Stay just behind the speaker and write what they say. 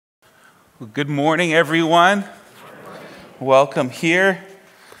Well, good morning, everyone. Welcome here.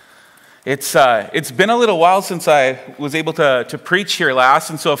 It's been a little while since I was able to preach here last,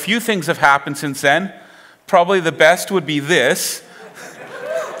 and so a few things have happened since then. Probably the best would be this.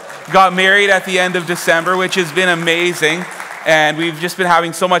 Got married at the end of December, which has been amazing, and we've just been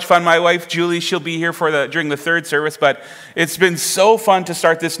having so much fun. My wife, Julie, she'll be here during the third service, but it's been so fun to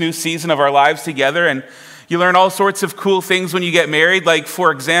start this new season of our lives together, and you learn all sorts of cool things when you get married. Like,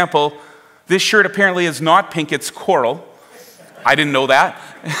 for example, this shirt apparently is not pink, it's coral. I didn't know that.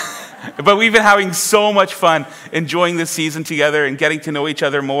 But we've been having so much fun enjoying this season together and getting to know each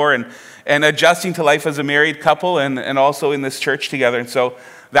other more and adjusting to life as a married couple and also in this church together. And so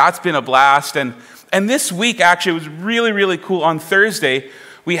that's been a blast. And this week, actually, was really, really cool. On Thursday,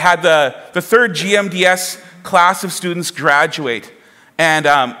 we had the third GMDS class of students graduate. And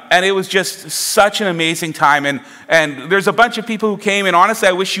it was just such an amazing time. And there's a bunch of people who came, and honestly,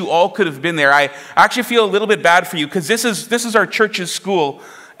 I wish you all could have been there. I actually feel a little bit bad for you, because this is our church's school,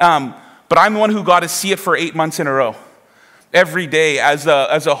 but I'm the one who got to see it for 8 months in a row. Every day, as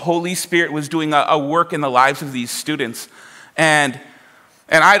a Holy Spirit was doing a work in the lives of these students. And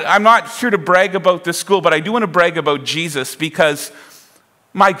I'm not here to brag about this school, but I do want to brag about Jesus, because,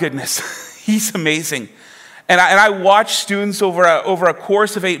 my goodness, he's amazing. And I watched students over a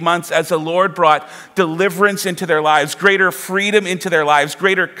course of 8 months as the Lord brought deliverance into their lives, greater freedom into their lives,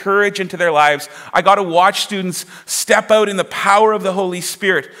 greater courage into their lives. I got to watch students step out in the power of the Holy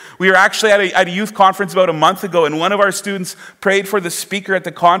Spirit. We were actually at a youth conference about a month ago, and one of our students prayed for the speaker at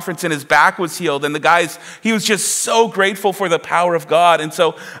the conference, and his back was healed. And he was just so grateful for the power of God. And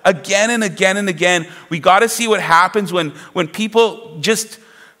so again and again and again, we got to see what happens when people just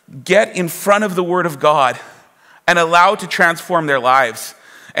get in front of the Word of God and allow it to transform their lives.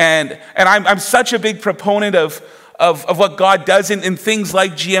 And I'm such a big proponent of what God does in things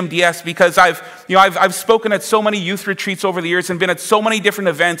like GMDS, because I've spoken at so many youth retreats over the years and been at so many different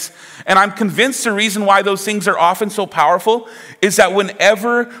events, and I'm convinced the reason why those things are often so powerful is that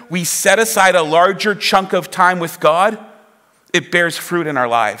whenever we set aside a larger chunk of time with God, it bears fruit in our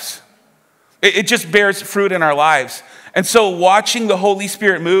lives. It just bears fruit in our lives. And so watching the Holy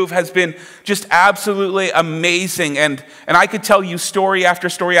Spirit move has been just absolutely amazing. And I could tell you story after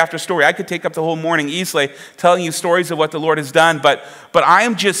story after story. I could take up the whole morning easily telling you stories of what the Lord has done. But I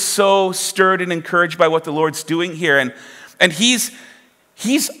am just so stirred and encouraged by what the Lord's doing here. And he's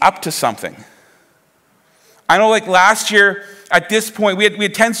up to something. I know, like last year at this point, we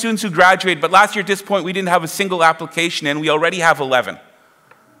had 10 students who graduated. But last year at this point, we didn't have a single application, and we already have 11.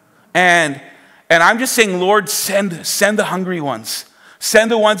 And I'm just saying, Lord, send the hungry ones. Send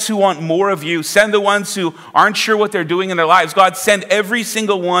the ones who want more of you. Send the ones who aren't sure what they're doing in their lives. God, send every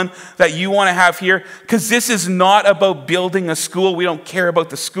single one that you want to have here, because this is not about building a school. We don't care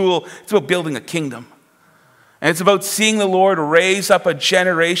about the school. It's about building a kingdom. And it's about seeing the Lord raise up a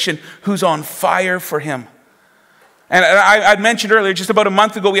generation who's on fire for him. And I'd mentioned earlier, just about a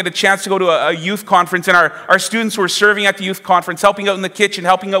month ago, we had a chance to go to a youth conference, and our students were serving at the youth conference, helping out in the kitchen,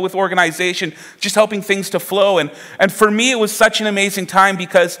 helping out with organization, just helping things to flow. And for me, it was such an amazing time,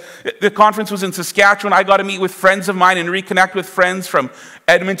 because the conference was in Saskatchewan. I got to meet with friends of mine and reconnect with friends from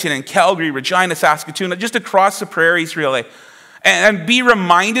Edmonton and Calgary, Regina, Saskatoon, just across the prairies, really. And be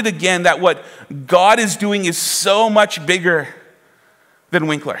reminded again that what God is doing is so much bigger than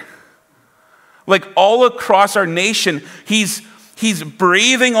Winkler. Like all across our nation, he's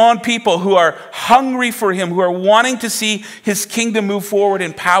breathing on people who are hungry for him, who are wanting to see his kingdom move forward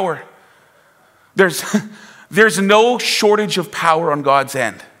in power. There's no shortage of power on God's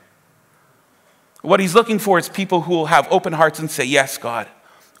end. What he's looking for is people who will have open hearts and say, yes, God,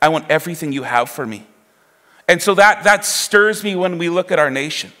 I want everything you have for me. And so that stirs me when we look at our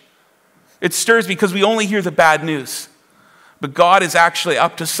nation. It stirs me because we only hear the bad news. But God is actually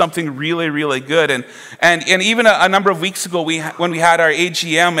up to something really, really good. And even a number of weeks ago, when we had our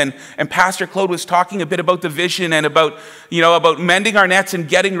AGM, and Pastor Claude was talking a bit about the vision and about mending our nets and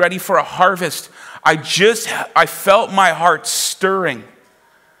getting ready for a harvest, I felt my heart stirring.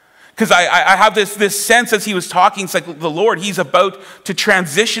 Because I have this sense as he was talking, it's like the Lord, he's about to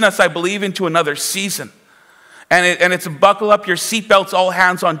transition us, I believe, into another season. And it's buckle up your seatbelts, all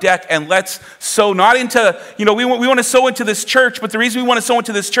hands on deck, and let's sow not into, we want to sow into this church, but the reason we want to sow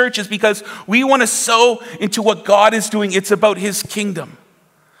into this church is because we want to sow into what God is doing. It's about his kingdom,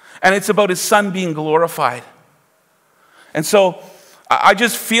 and it's about his son being glorified. And so I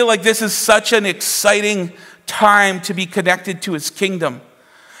just feel like this is such an exciting time to be connected to his kingdom.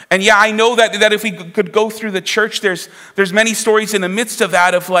 And yeah, I know that if we could go through the church, there's many stories in the midst of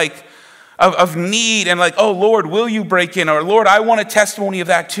that of like, of need and like, oh, Lord, will you break in? Or Lord, I want a testimony of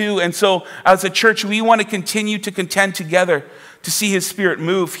that too. And so as a church, we want to continue to contend together to see his Spirit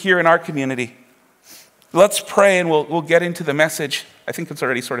move here in our community. Let's pray and we'll get into the message. I think it's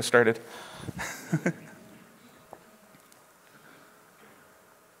already sort of started.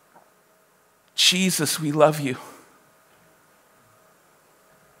 Jesus, we love you.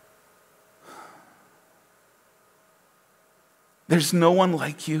 There's no one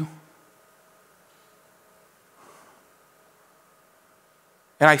like you.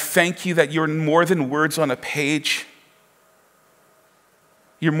 And I thank you that you're more than words on a page.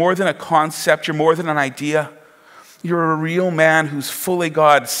 You're more than a concept. You're more than an idea. You're a real man who's fully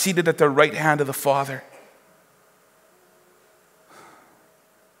God, seated at the right hand of the Father.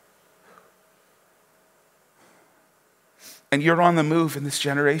 And you're on the move in this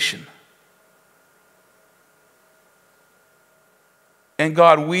generation. And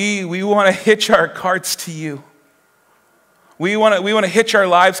God, we want to hitch our carts to you. We want to hitch our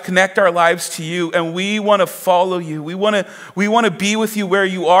lives, connect our lives to you, and we want to follow you. We want to be with you where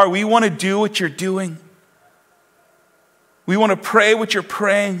you are. We want to do what you're doing. We want to pray what you're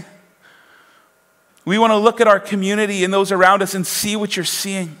praying. We want to look at our community and those around us and see what you're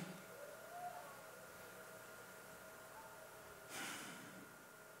seeing.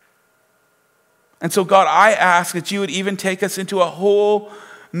 And so, God, I ask that you would even take us into a whole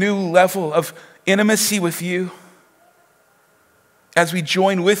new level of intimacy with you as we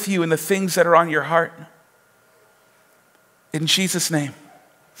join with you in the things that are on your heart. In Jesus' name,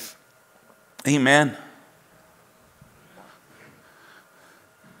 amen.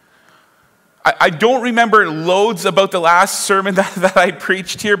 I don't remember loads about the last sermon that I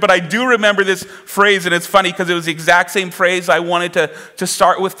preached here, but I do remember this phrase, and it's funny because it was the exact same phrase I wanted to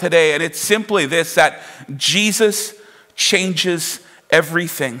start with today, and it's simply this, that Jesus changes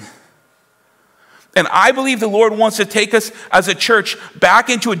everything. And I believe the Lord wants to take us as a church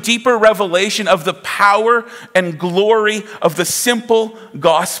back into a deeper revelation of the power and glory of the simple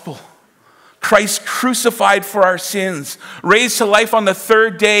gospel. Christ crucified for our sins, raised to life on the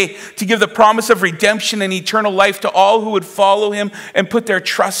third day to give the promise of redemption and eternal life to all who would follow him and put their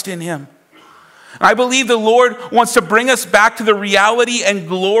trust in him. And I believe the Lord wants to bring us back to the reality and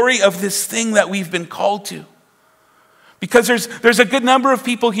glory of this thing that we've been called to. Because there's a good number of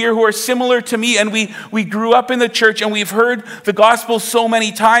people here who are similar to me, and we grew up in the church and we've heard the gospel so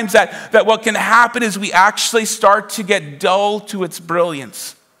many times that what can happen is we actually start to get dull to its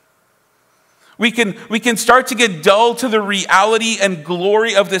brilliance. We can start to get dull to the reality and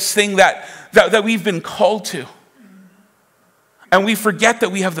glory of this thing that we've been called to. And we forget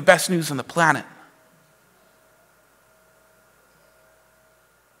that we have the best news on the planet.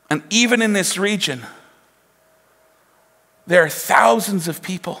 And even in this region, there are thousands of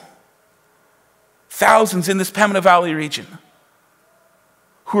people, thousands in this Pembina Valley region,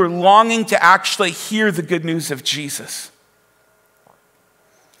 who are longing to actually hear the good news of Jesus.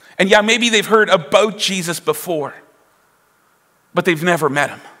 And yeah, maybe they've heard about Jesus before, but they've never met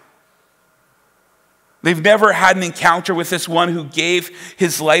him. They've never had an encounter with this one who gave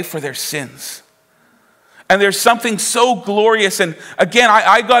his life for their sins. And there's something so glorious, and again,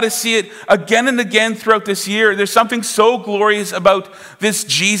 I got to see it again and again throughout this year. There's something so glorious about this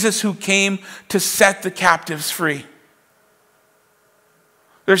Jesus who came to set the captives free.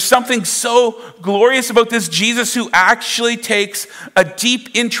 There's something so glorious about this Jesus who actually takes a deep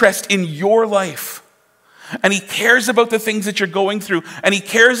interest in your life. And he cares about the things that you're going through. And he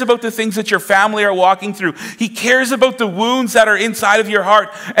cares about the things that your family are walking through. He cares about the wounds that are inside of your heart.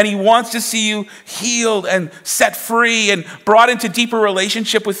 And he wants to see you healed and set free and brought into deeper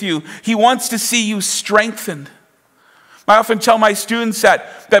relationship with you. He wants to see you strengthened. I often tell my students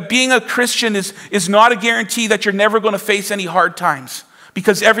that being a Christian is not a guarantee that you're never going to face any hard times.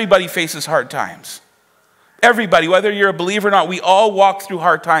 Because everybody faces hard times. Everybody, whether you're a believer or not, we all walk through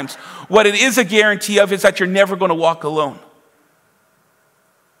hard times. What it is a guarantee of is that you're never going to walk alone.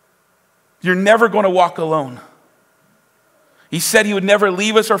 You're never going to walk alone. He said he would never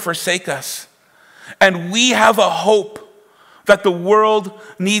leave us or forsake us. And we have a hope that the world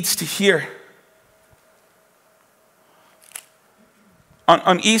needs to hear.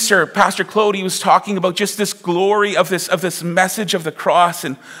 On Easter, Pastor Claude, he was talking about just this glory of this message of the cross.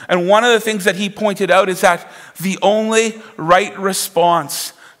 And one of the things that he pointed out is that the only right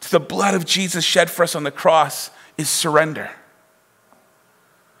response to the blood of Jesus shed for us on the cross is surrender.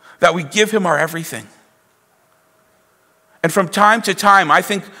 That we give him our everything. And from time to time, I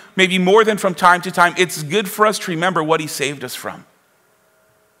think maybe more than from time to time, it's good for us to remember what he saved us from.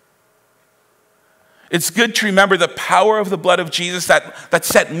 It's good to remember the power of the blood of Jesus that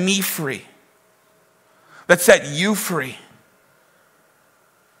set me free, that set you free.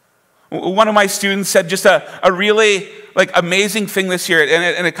 One of my students said just a really amazing thing this year,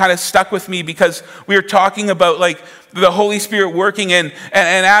 and it kind of stuck with me because we were talking about the Holy Spirit working, and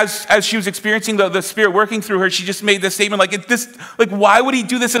as she was experiencing the Spirit working through her, she just made this statement why would he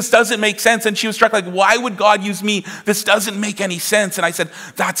do this? This doesn't make sense. And she was struck why would God use me? This doesn't make any sense. And I said,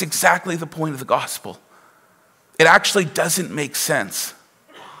 that's exactly the point of the gospel. It actually doesn't make sense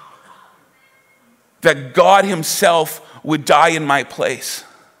that God himself would die in my place.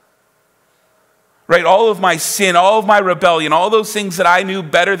 Right? All of my sin, all of my rebellion, all those things that I knew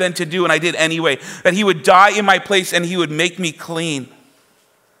better than to do and I did anyway, that he would die in my place and he would make me clean.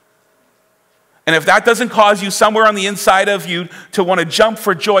 And if that doesn't cause you somewhere on the inside of you to want to jump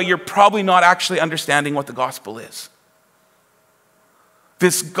for joy, you're probably not actually understanding what the gospel is.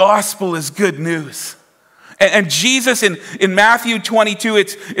 This gospel is good news. And Jesus in Matthew 22,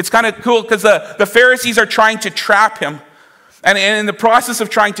 it's kind of cool because the Pharisees are trying to trap him. And in the process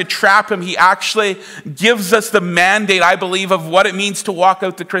of trying to trap him, he actually gives us the mandate, I believe, of what it means to walk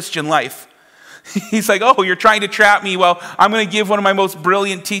out the Christian life. He's like, oh, you're trying to trap me. Well, I'm going to give one of my most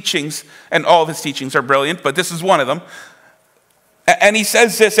brilliant teachings. And all of his teachings are brilliant, but this is one of them. And he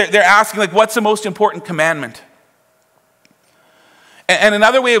says this, they're asking, what's the most important commandment? And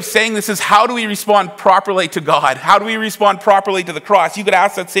another way of saying this is, how do we respond properly to God? How do we respond properly to the cross? You could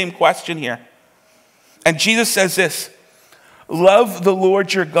ask that same question here. And Jesus says this, love the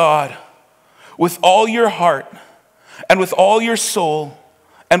Lord your God with all your heart and with all your soul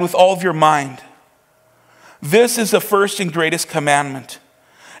and with all of your mind. This is the first and greatest commandment.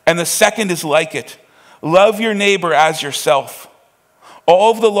 And the second is like it. Love your neighbor as yourself.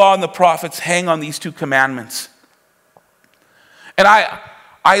 All of the law and the prophets hang on these two commandments. And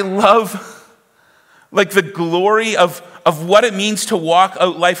I love the glory of what it means to walk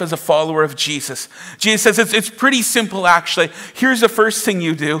out life as a follower of Jesus. Jesus says it's pretty simple actually. Here's the first thing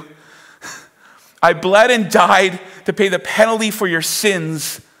you do. I bled and died to pay the penalty for your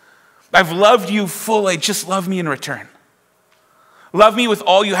sins. I've loved you fully. Just love me in return. Love me with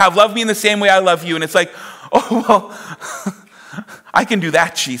all you have. Love me in the same way I love you. And it's oh, well, I can do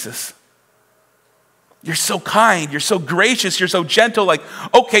that, Jesus. You're so kind, you're so gracious, you're so gentle.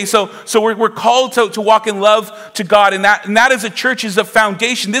 Okay, so we're called to walk in love to God, and that as a church is the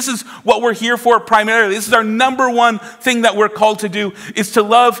foundation. This is what we're here for primarily. This is our number one thing that we're called to do, is to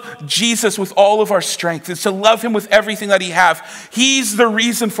love Jesus with all of our strength. It's to love him with everything that he has. He's the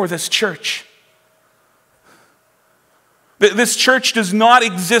reason for this church. This church does not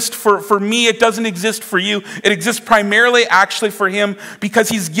exist for me. It doesn't exist for you. It exists primarily actually for him because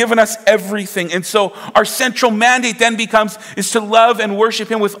he's given us everything. And so our central mandate then is to love and worship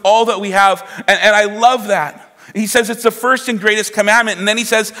him with all that we have. And I love that. He says it's the first and greatest commandment. And then he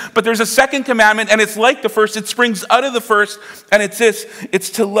says, but there's a second commandment and it's like the first. It springs out of the first. And it's this. It's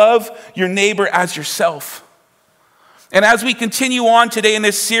to love your neighbor as yourself. And as we continue on today in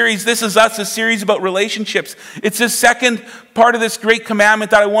this series, This Is Us, a series about relationships. It's the second part of this great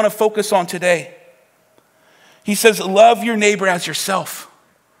commandment that I want to focus on today. He says, love your neighbor as yourself.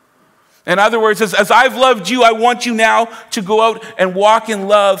 In other words, as I've loved you, I want you now to go out and walk in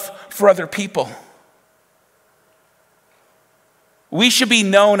love for other people. We should be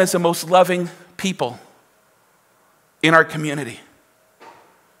known as the most loving people in our community.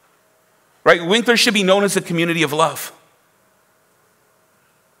 Right? Winkler should be known as a community of love.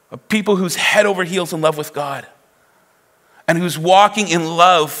 Of people who's head over heels in love with God. And who's walking in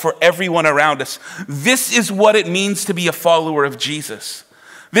love for everyone around us. This is what it means to be a follower of Jesus.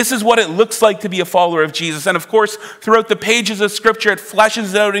 This is what it looks like to be a follower of Jesus. And of course, throughout the pages of Scripture, it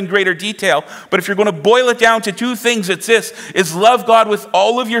fleshes it out in greater detail. But if you're going to boil it down to two things, it's this, is love God with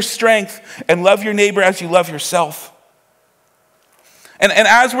all of your strength and love your neighbor as you love yourself. And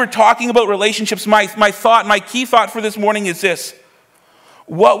as we're talking about relationships, my key thought for this morning is this.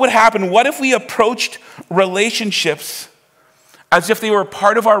 What would happen? What if we approached relationships as if they were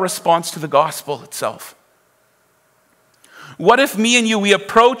part of our response to the gospel itself? What if me and you, we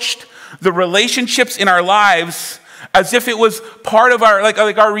approached the relationships in our lives as if it was part of our, like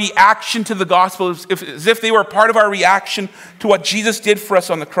our reaction to the gospel, as if they were part of our reaction to what Jesus did for us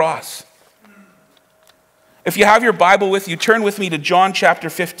on the cross? If you have your Bible with you, turn with me to John chapter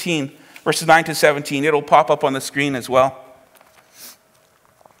 15, verses 9 to 17. It'll pop up on the screen as well.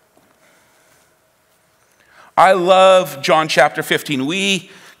 I love John chapter 15.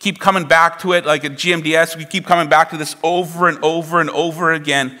 We keep coming back to it, like at GMDS, we keep coming back to this over and over and over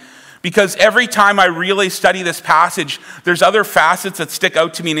again. Because every time I really study this passage, there's other facets that stick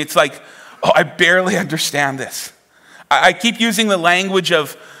out to me, and it's like, Oh, I barely understand this. I keep using the language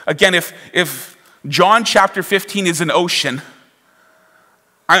of, again, if John chapter 15 is an ocean,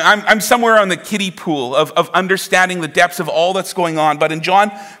 I'm somewhere on the kiddie pool of understanding the depths of all that's going on. But in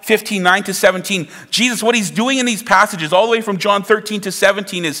John 15, 9 to 17, Jesus, what he's doing in these passages, all the way from John 13 to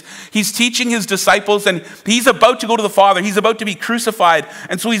 17, is he's teaching his disciples, and he's about to go to the Father. He's about to be crucified.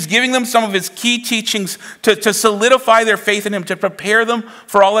 And so he's giving them some of his key teachings to solidify their faith in him, to prepare them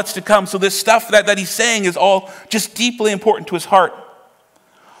for all that's to come. So this stuff that he's saying is all just deeply important to his heart.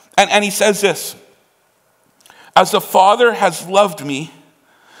 And he says this, as the Father has loved me,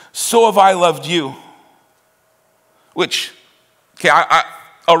 so have I loved you. Which, okay, I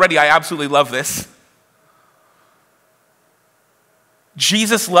absolutely love this.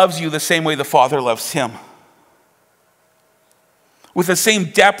 Jesus loves you the same way the Father loves him. With the same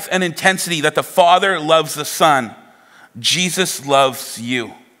depth and intensity that the Father loves the Son, Jesus loves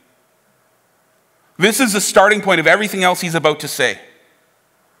you. This is the starting point of everything else he's about to say.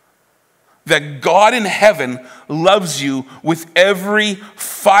 That God in heaven loves you with every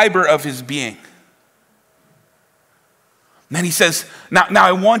fiber of his being. And then he says, now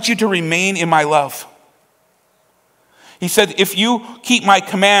I want you to remain in my love. He said, if you keep my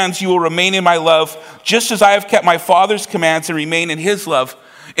commands, you will remain in my love, just as I have kept my Father's commands and remain in his love.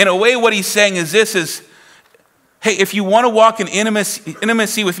 In a way, what he's saying is this is, hey, if you want to walk in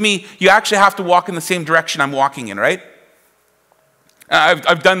intimacy with me, you actually have to walk in the same direction I'm walking in, right?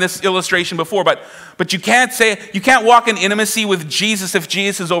 I've done this illustration before, but you can't walk in intimacy with Jesus if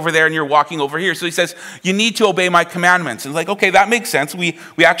Jesus is over there and you're walking over here. So he says, you need to obey my commandments. And it's like, okay, that makes sense. We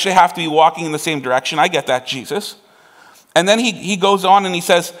actually have to be walking in the same direction. I get that, Jesus. And then he goes on and he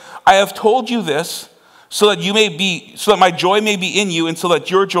says, I have told you this so that my joy may be in you and so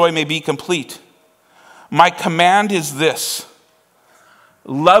that your joy may be complete. My command is this: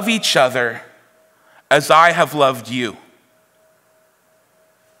 love each other as I have loved you.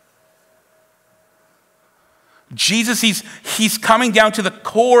 Jesus, he's coming down to the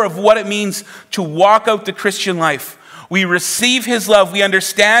core of what it means to walk out the Christian life. We receive his love, we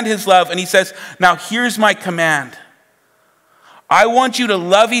understand his love, and he says, now here's my command. I want you to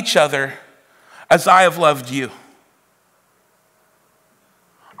love each other as I have loved you.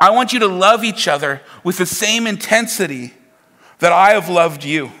 I want you to love each other with the same intensity that I have loved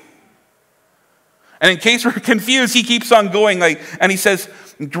you. And in case we're confused, he keeps on going, and he says,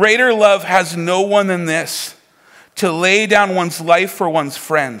 greater love has no one than this, to lay down one's life for one's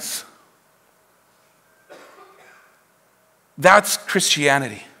friends. That's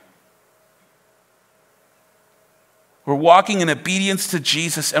Christianity. We're walking in obedience to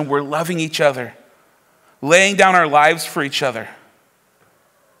Jesus and we're loving each other, laying down our lives for each other.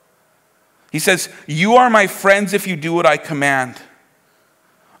 He says, you are my friends if you do what I command.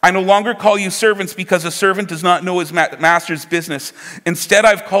 I no longer call you servants because a servant does not know his master's business. Instead,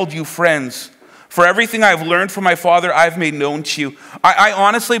 I've called you friends. For everything I've learned from my Father, I've made known to you. I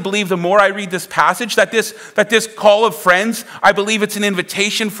honestly believe the more I read this passage, that this call of friends, I believe it's an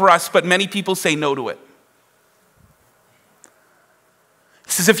invitation for us, but many people say no to it.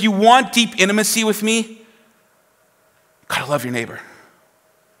 He says, if you want deep intimacy with me, you gotta love your neighbor.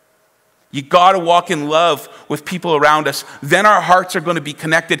 You gotta walk in love with people around us. Then our hearts are gonna be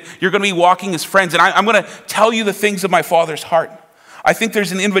connected. You're gonna be walking as friends. And I'm gonna tell you the things of my Father's heart. I think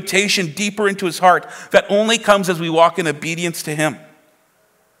there's an invitation deeper into his heart that only comes as we walk in obedience to him.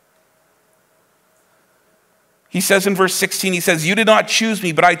 He says in verse 16, he says, you did not choose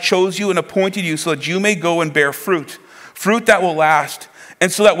me, but I chose you and appointed you so that you may go and bear fruit, fruit that will last,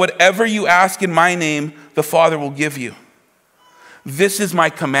 and so that whatever you ask in my name, the Father will give you. This is my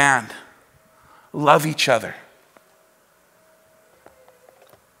command. Love each other.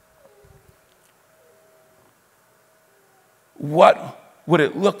 What would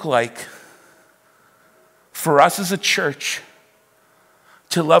it look like for us as a church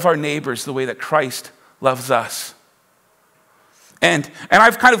to love our neighbors the way that Christ loves us? And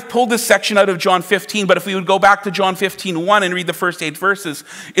I've kind of pulled this section out of John 15, but if we would go back to John 15:1 and read the first 8 verses,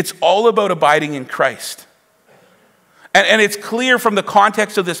 it's all about abiding in Christ. And it's clear from the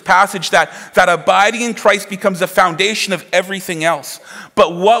context of this passage that abiding in Christ becomes the foundation of everything else.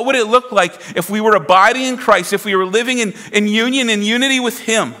 But what would it look like if we were abiding in Christ, if we were living in union and unity with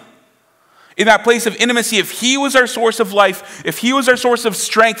him, in that place of intimacy, if he was our source of life, if he was our source of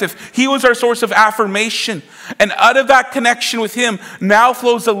strength, if he was our source of affirmation, and out of that connection with him now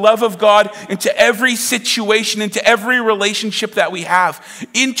flows the love of God into every situation, into every relationship that we have,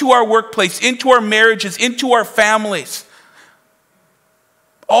 into our workplace, into our marriages, into our families,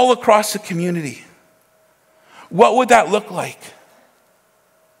 all across the community. What would that look like?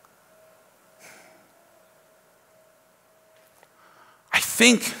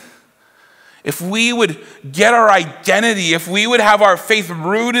 think if we would get our identity, if we would have our faith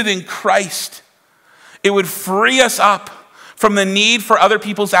rooted in Christ, it would free us up from the need for other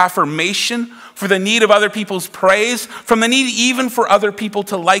people's affirmation, for the need of other people's praise, from the need even for other people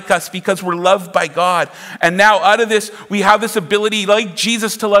to like us because we're loved by God. And now out of this, we have this ability, like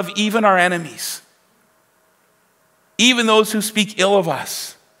Jesus, to love even our enemies, even those who speak ill of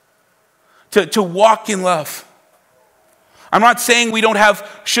us, to walk in love. I'm not saying we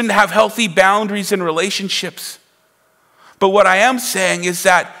shouldn't have healthy boundaries in relationships. But what I am saying is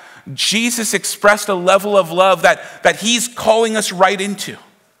that Jesus expressed a level of love that he's calling us right into.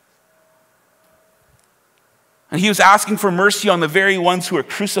 And he was asking for mercy on the very ones who are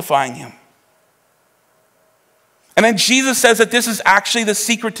crucifying him. And then Jesus says that this is actually the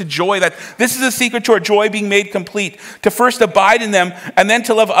secret to joy, that this is the secret to our joy being made complete, to first abide in them and then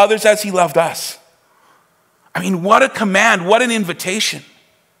to love others as he loved us. I mean, what a command, what an invitation.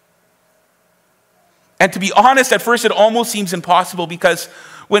 And to be honest, at first it almost seems impossible because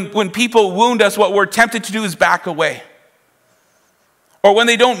when people wound us, what we're tempted to do is back away. Or when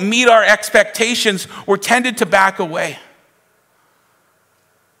they don't meet our expectations, we're tended to back away.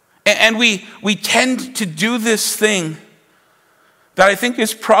 And we tend to do this thing that I think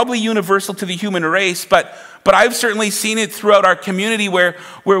is probably universal to the human race, but I've certainly seen it throughout our community where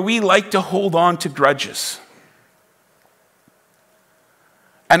we like to hold on to grudges.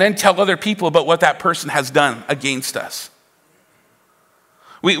 And then tell other people about what that person has done against us.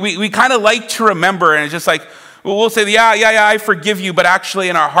 We kind of like to remember, and it's just like, well, we'll say, yeah, I forgive you, but actually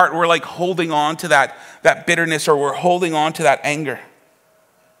in our heart, we're like holding on to that bitterness, or we're holding on to that anger.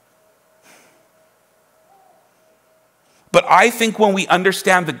 But I think when we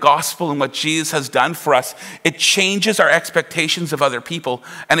understand the gospel and what Jesus has done for us, it changes our expectations of other people,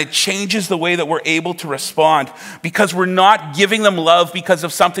 and it changes the way that we're able to respond, because we're not giving them love because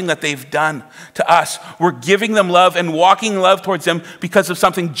of something that they've done to us. We're giving them love and walking in love towards them because of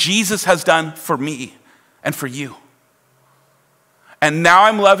something Jesus has done for me and for you. And now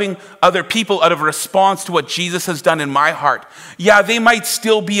I'm loving other people out of response to what Jesus has done in my heart. Yeah, they might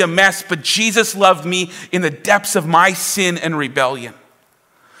still be a mess, but Jesus loved me in the depths of my sin and rebellion.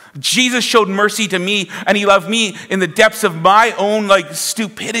 Jesus showed mercy to me, and he loved me in the depths of my own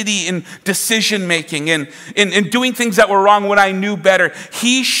stupidity in decision making and in doing things that were wrong when I knew better.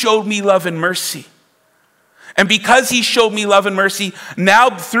 He showed me love and mercy. And because he showed me love and mercy, now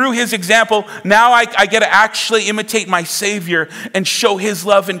through his example, now I get to actually imitate my Savior and show his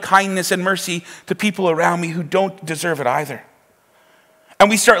love and kindness and mercy to people around me who don't deserve it either. And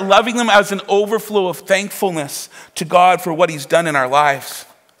we start loving them as an overflow of thankfulness to God for what he's done in our lives.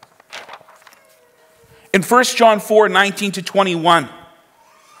 In 1 John 4:19-21,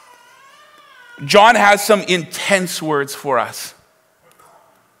 John has some intense words for us.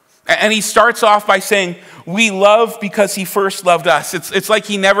 And he starts off by saying, we love because he first loved us. It's like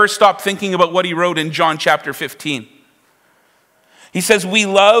he never stopped thinking about what he wrote in John chapter 15. He says, we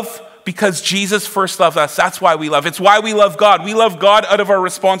love because Jesus first loved us. That's why we love. It's why we love God. We love God out of our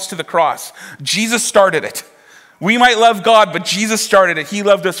response to the cross. Jesus started it. We might love God, but Jesus started it. He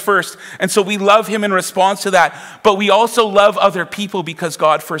loved us first. And so we love him in response to that. But we also love other people because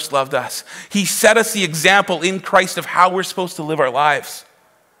God first loved us. He set us the example in Christ of how we're supposed to live our lives.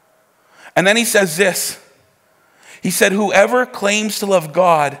 And then he says this. He said, whoever claims to love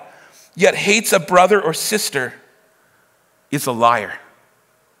God, yet hates a brother or sister, is a liar.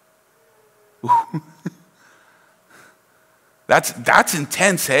 That's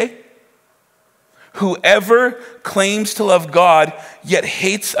intense, eh? Whoever claims to love God, yet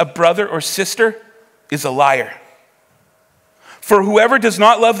hates a brother or sister, is a liar. For whoever does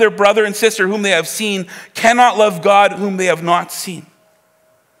not love their brother and sister whom they have seen, cannot love God whom they have not seen.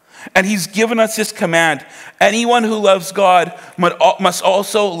 And he's given us this command. Anyone who loves God must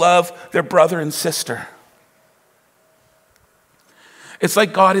also love their brother and sister. It's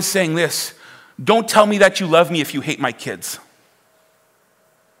like God is saying this. Don't tell me that you love me if you hate my kids.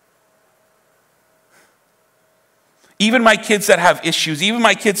 Even my kids that have issues, even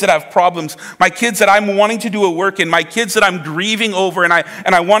my kids that have problems, my kids that I'm wanting to do a work in, my kids that I'm grieving over, and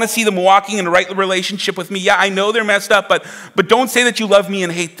I want to see them walking in the right relationship with me. Yeah, I know they're messed up, but don't say that you love me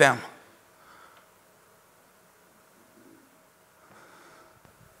and hate them.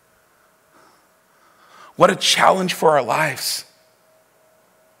 What a challenge for our lives.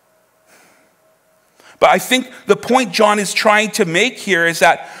 But I think the point John is trying to make here is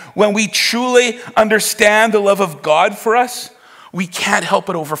that when we truly understand the love of God for us, we can't help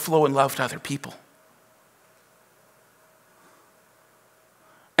but overflow in love to other people.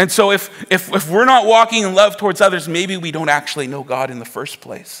 And so if we're not walking in love towards others, maybe we don't actually know God in the first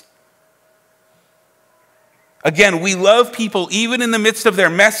place. Again, we love people even in the midst of their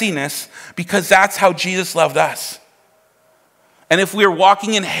messiness because that's how Jesus loved us. And if we're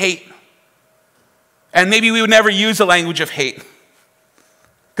walking in hate, and maybe we would never use the language of hate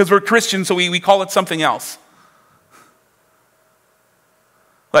because we're Christians, so we call it something else.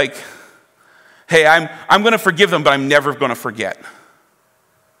 Like, hey, I'm going to forgive them, but I'm never going to forget.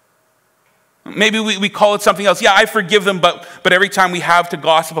 Maybe we call it something else. Yeah, I forgive them, but every time we have to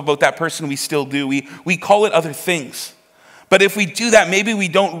gossip about that person, we still do. We call it other things. But if we do that, maybe we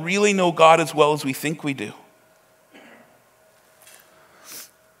don't really know God as well as we think we do.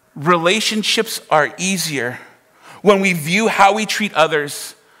 Relationships are easier when we view how we treat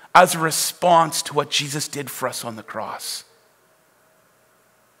others as a response to what Jesus did for us on the cross.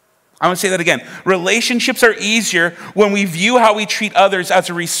 I'm going to say that again. Relationships are easier when we view how we treat others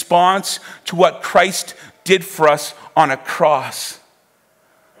as a response to what Christ did for us on a cross.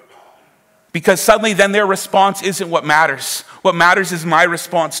 Because suddenly then their response isn't what matters. What matters is my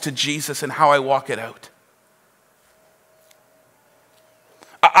response to Jesus and how I walk it out.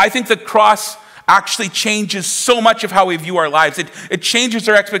 I think the cross actually changes so much of how we view our lives. It changes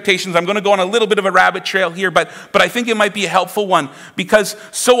our expectations. I'm going to go on a little bit of a rabbit trail here, but I think it might be a helpful one because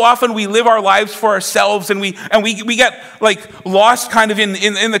so often we live our lives for ourselves and we get like lost kind of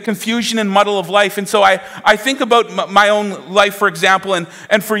in the confusion and muddle of life. And so I think about my own life, for example, and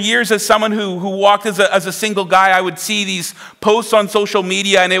for years as someone who walked as a single guy, I would see these posts on social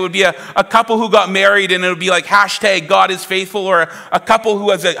media and it would be a couple who got married and it would be like hashtag God is faithful, or a couple who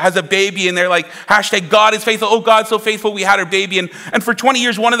has a baby and they're like hashtag God is faithful. Oh, God's so faithful, we had our baby. And for 20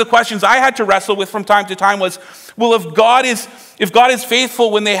 years, one of the questions I had to wrestle with from time to time was, well, if God is faithful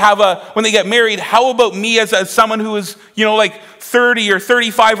when they get married, how about me as someone who is, like 30 or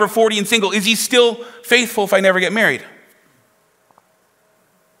 35 or 40 and single? Is he still faithful if I never get married?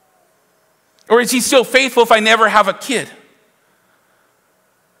 Or is he still faithful if I never have a kid?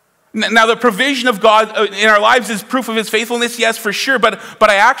 Now, the provision of God in our lives is proof of his faithfulness, yes, for sure. But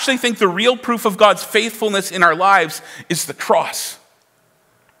I actually think the real proof of God's faithfulness in our lives is the cross.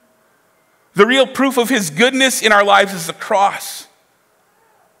 The real proof of his goodness in our lives is the cross.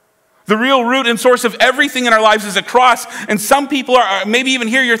 The real root and source of everything in our lives is a cross. And some people are, maybe even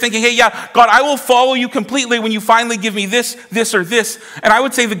here, you're thinking, hey, yeah, God, I will follow you completely when you finally give me this, this, or this. And I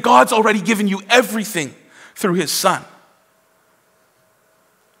would say that God's already given you everything through his Son.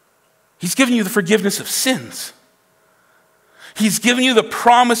 He's given you the forgiveness of sins. He's given you the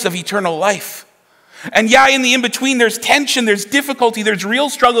promise of eternal life. And yeah, in the in-between, there's tension, there's difficulty, there's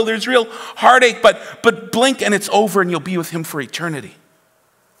real struggle, there's real heartache, but blink and it's over and you'll be with him for eternity.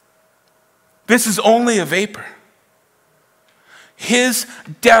 This is only a vapor. His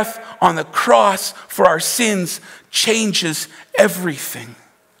death on the cross for our sins changes everything.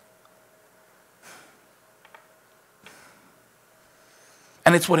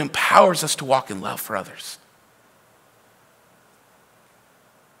 And it's what empowers us to walk in love for others.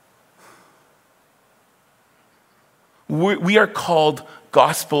 We are called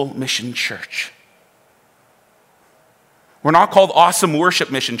Gospel Mission Church. We're not called Awesome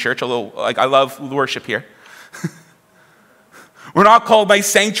Worship Mission Church, although I love worship here. We're not called Nice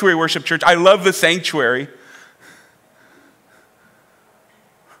Sanctuary Worship Church. I love the sanctuary.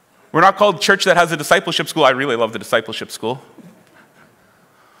 We're not called Church that has a discipleship school. I really love the discipleship school.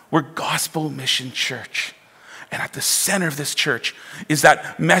 We're Gospel Mission Church. And at the center of this church is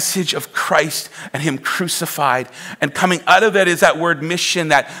that message of Christ and him crucified. And coming out of it is that word mission,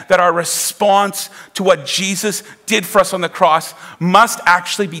 that our response to what Jesus did for us on the cross must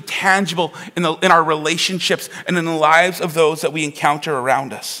actually be tangible in our relationships and in the lives of those that we encounter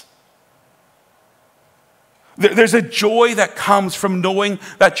around us. There's a joy that comes from knowing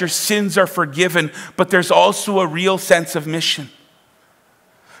that your sins are forgiven, but there's also a real sense of mission.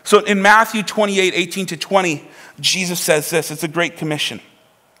 So in Matthew 28, 18 to 20, Jesus says this. It's a great commission.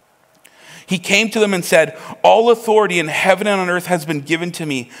 He came to them and said, all authority in heaven and on earth has been given to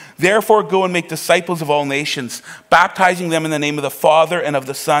me. Therefore go and make disciples of all nations, baptizing them in the name of the Father and of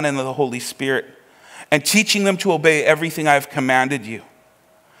the Son and of the Holy Spirit, and teaching them to obey everything I have commanded you.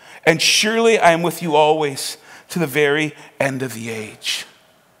 And surely I am with you always to the very end of the age.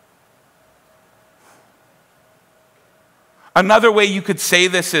 Another way you could say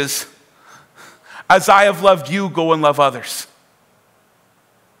this is, as I have loved you, go and love others.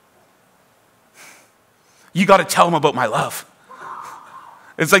 You got to tell them about my love.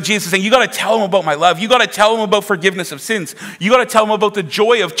 It's like Jesus saying, you got to tell them about my love. You got to tell them about forgiveness of sins. You got to tell them about the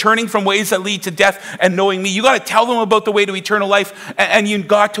joy of turning from ways that lead to death and knowing me. You got to tell them about the way to eternal life. And you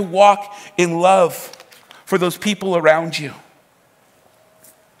got to walk in love for those people around you.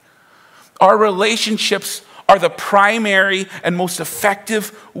 Our relationships are the primary and most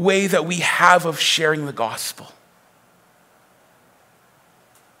effective way that we have of sharing the gospel.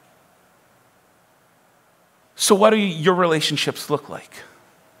 So what do your relationships look like?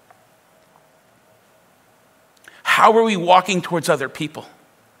 How are we walking towards other people?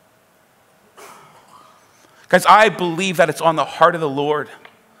 Guys, I believe that it's on the heart of the Lord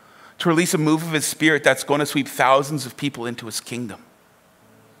to release a move of his Spirit that's going to sweep thousands of people into his kingdom.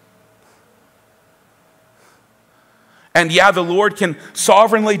 And yeah, the Lord can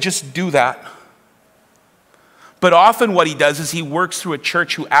sovereignly just do that. But often what he does is he works through a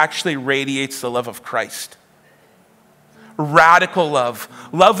church who actually radiates the love of Christ. Radical love.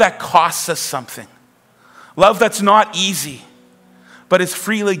 Love that costs us something. Love that's not easy, but is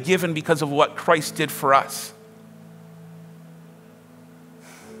freely given because of what Christ did for us.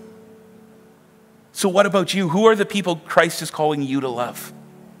 So what about you? Who are the people Christ is calling you to love?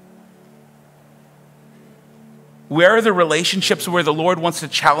 Where are the relationships where the Lord wants to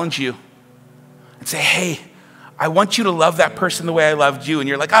challenge you and say, hey, I want you to love that person the way I loved you. And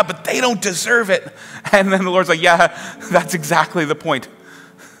you're like, but they don't deserve it. And then the Lord's like, yeah, that's exactly the point.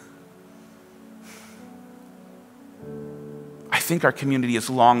 I think our community is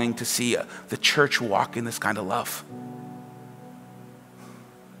longing to see the church walk in this kind of love.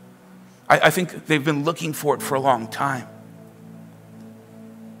 I think they've been looking for it for a long time.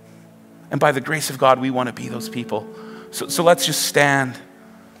 And by the grace of God, we want to be those people. So let's just stand.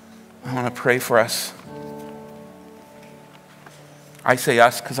 I want to pray for us. I say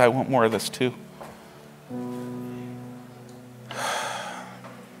us because I want more of this too.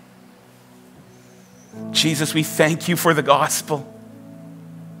 Jesus, we thank you for the gospel.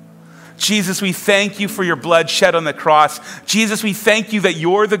 Jesus, we thank you for your blood shed on the cross. Jesus, we thank you that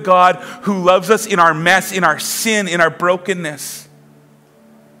you're the God who loves us in our mess, in our sin, in our brokenness.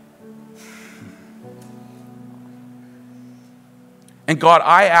 And God,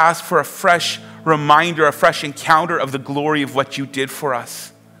 I ask for a fresh reminder, a fresh encounter of the glory of what you did for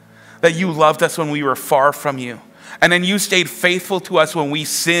us. That you loved us when we were far from you. And then you stayed faithful to us when we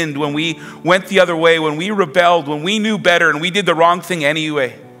sinned, when we went the other way, when we rebelled, when we knew better and we did the wrong thing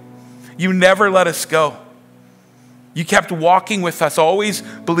anyway. You never let us go. You kept walking with us, always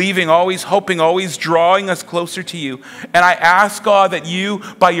believing, always hoping, always drawing us closer to you. And I ask, God, that you,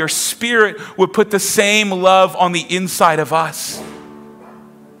 by your Spirit, would put the same love on the inside of us.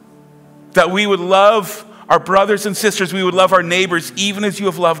 That we would love our brothers and sisters, we would love our neighbors, even as you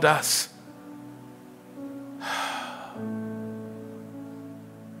have loved us.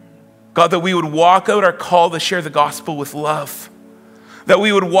 God, that we would walk out our call to share the gospel with love. That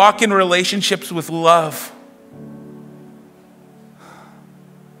we would walk in relationships with love.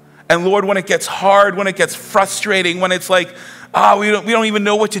 And Lord, when it gets hard, when it gets frustrating, when it's like, we don't even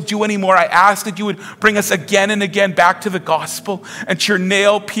know what to do anymore, I ask that you would bring us again and again back to the gospel and to your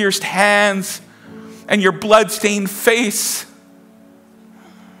nail-pierced hands and your blood-stained face.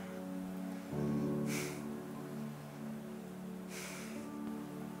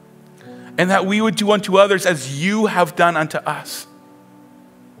 And that we would do unto others as you have done unto us.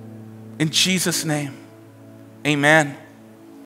 In Jesus' name, amen.